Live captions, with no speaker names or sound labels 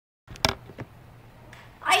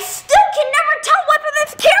tell whether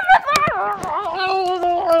this camera.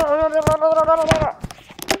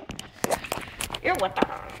 You're what the.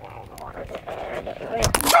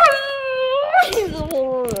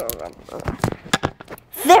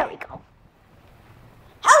 There we go.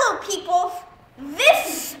 Hello, people.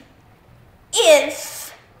 This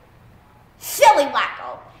is Silly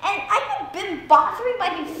Wacko, and I've been bothering by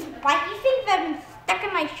these spiky things that have been stuck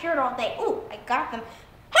in my shirt all day. Ooh, I got them.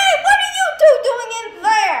 Hey, what are you two doing in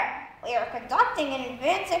there? We are conducting an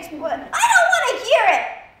advanced exploit. I don't want to hear it.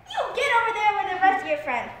 You get over there with the rest of your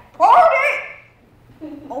friends. Party!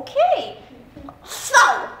 Okay.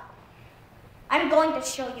 So, I'm going to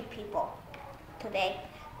show you people today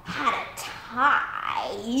how to tie.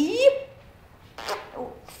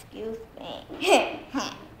 Oh, excuse me.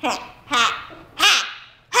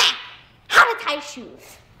 How to tie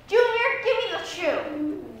shoes. Junior, give me the shoe.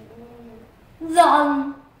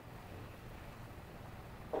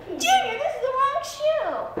 Junior, this is the wrong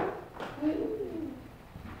shoe.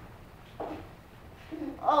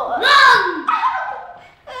 Oh.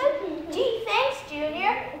 Gee, thanks,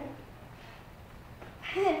 Junior.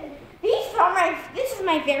 This is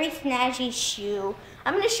my very snazzy shoe.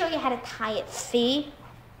 I'm going to show you how to tie it, see?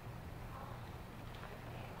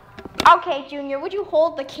 Okay, Junior, would you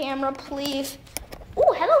hold the camera, please?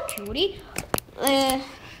 Oh, hello, Judy.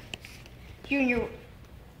 Junior,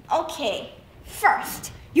 okay,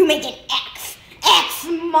 first, you make an X. X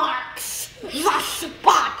marks the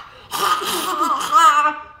spot. Ha, ha,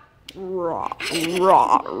 ha. Rah,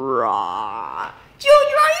 rah, rah.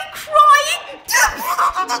 Junior, are you crying?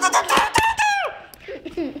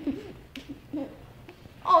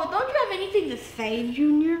 Oh, don't you have anything to say,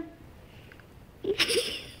 Junior?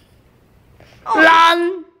 Oh,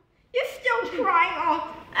 you're still crying.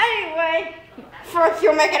 Oh, anyway, first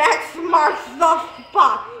you make an X marks the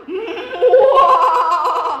spot.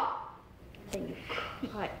 Then you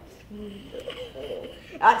cut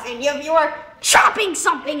as in if you were chopping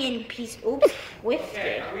something in pieces. Oops, twisted.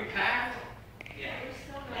 Okay, are we packed?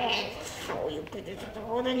 And so you put this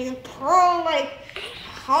on and you pull like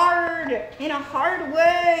hard, in a hard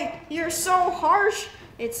way. You're so harsh,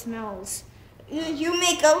 it smells. You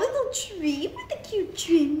make a little tree with a cute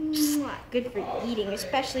tree. Good for eating,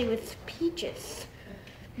 especially with peaches.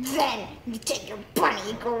 Then you take your bunny,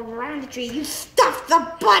 you go around the tree, you stuff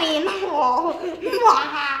the bunny in the hole.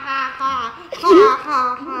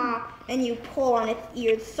 And you pull on its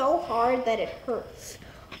ears so hard that it hurts.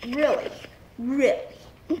 Really, really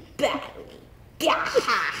badly.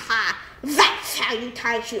 That's how you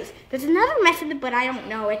tie shoes. There's another method, but I don't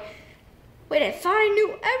know it. Wait, I thought I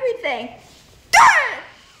knew everything.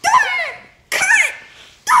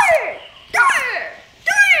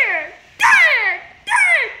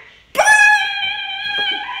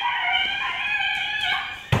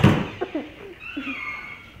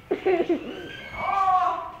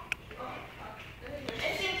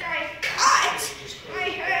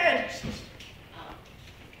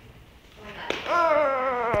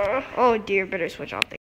 Oh dear, better switch off the